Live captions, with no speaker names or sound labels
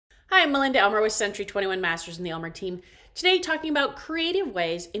Hi, I'm Melinda Elmer with Century 21 Masters in the Elmer Team. Today talking about creative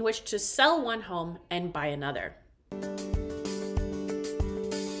ways in which to sell one home and buy another.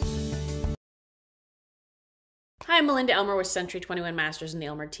 Hi, I'm Melinda Elmer with Century 21 Masters in the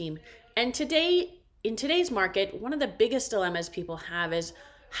Elmer Team. And in today's market, one of the biggest dilemmas people have is,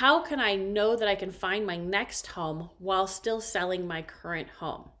 how can I know that I can find my next home while still selling my current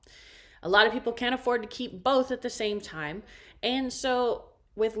home? A lot of people can't afford to keep both at the same time. And so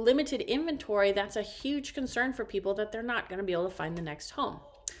with limited inventory, that's a huge concern for people that they're not going to be able to find the next home.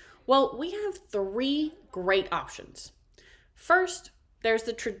 Well, we have three great options. First, there's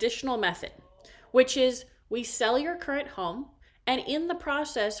the traditional method, which is we sell your current home, and in the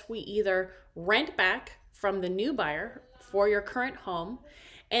process, we either rent back from the new buyer for your current home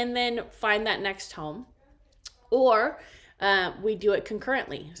and then find that next home, or we do it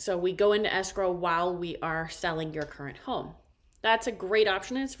concurrently. So we go into escrow while we are selling your current home. That's a great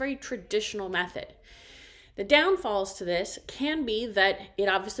option, and it's a very traditional method. The downfalls to this can be that it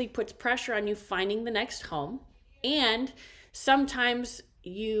obviously puts pressure on you finding the next home, and sometimes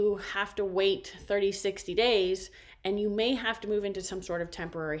you have to wait 30, 60 days, and you may have to move into some sort of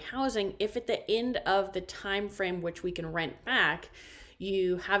temporary housing if at the end of the time frame which we can rent back,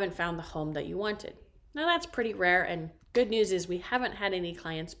 you haven't found the home that you wanted. Now that's pretty rare, and good news is we haven't had any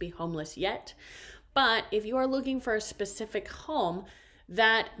clients be homeless yet. But if you are looking for a specific home,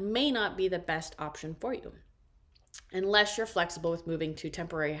 that may not be the best option for you, unless you're flexible with moving to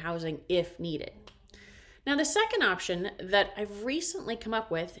temporary housing if needed. Now, the second option that I've recently come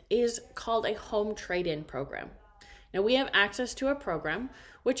up with is called a home trade-in program. Now, we have access to a program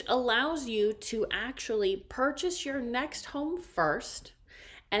which allows you to actually purchase your next home first,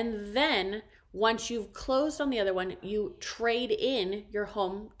 and then once you've closed on the other one, you trade in your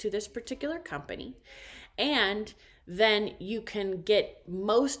home to this particular company, and then you can get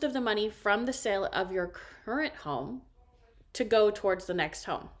most of the money from the sale of your current home to go towards the next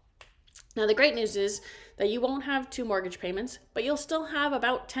home. Now, the great news is that you won't have two mortgage payments, but you'll still have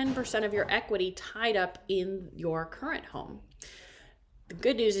about 10% of your equity tied up in your current home. The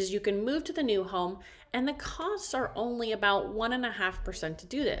good news is you can move to the new home, and the costs are only about 1.5% to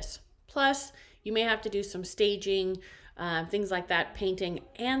do this. Plus, you may have to do some staging, things like that, painting,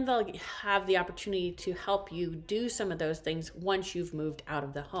 and they'll have the opportunity to help you do some of those things once you've moved out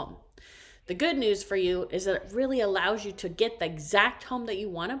of the home. The good news for you is that it really allows you to get the exact home that you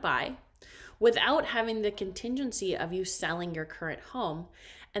want to buy without having the contingency of you selling your current home.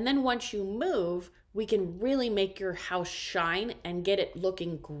 And then once you move, we can really make your house shine and get it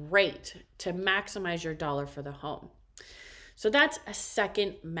looking great to maximize your dollar for the home. So that's a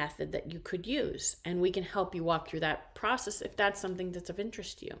second method that you could use, and we can help you walk through that process if that's something that's of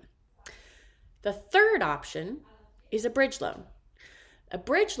interest to you. The third option is a bridge loan. A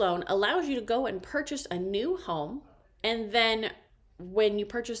bridge loan allows you to go and purchase a new home, and then when you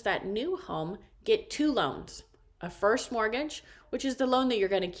purchase that new home, get two loans. A first mortgage, which is the loan that you're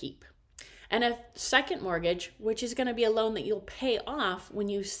going to keep, and a second mortgage, which is going to be a loan that you'll pay off when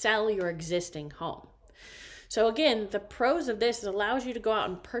you sell your existing home. So again, the pros of this is it allows you to go out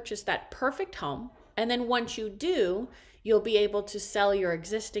and purchase that perfect home. And then once you do, you'll be able to sell your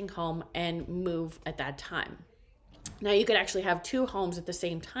existing home and move at that time. Now, you could actually have two homes at the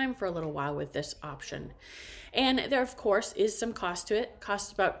same time for a little while with this option. And there, of course, is some cost to it. It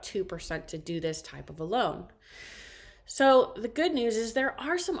costs about 2% to do this type of a loan. So the good news is there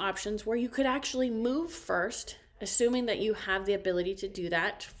are some options where you could actually move first, assuming that you have the ability to do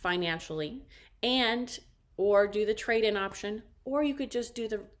that financially, or do the trade-in option, or you could just do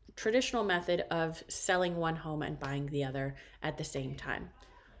the traditional method of selling one home and buying the other at the same time.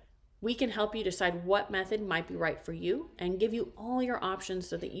 We can help you decide what method might be right for you and give you all your options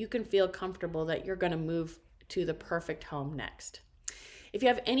so that you can feel comfortable that you're going to move to the perfect home next. If you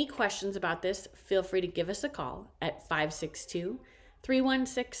have any questions about this, feel free to give us a call at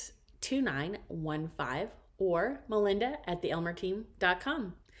 562-316-2915 or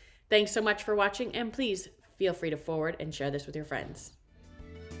melinda@theelmerteam.com. Thanks so much for watching, and please feel free to forward and share this with your friends.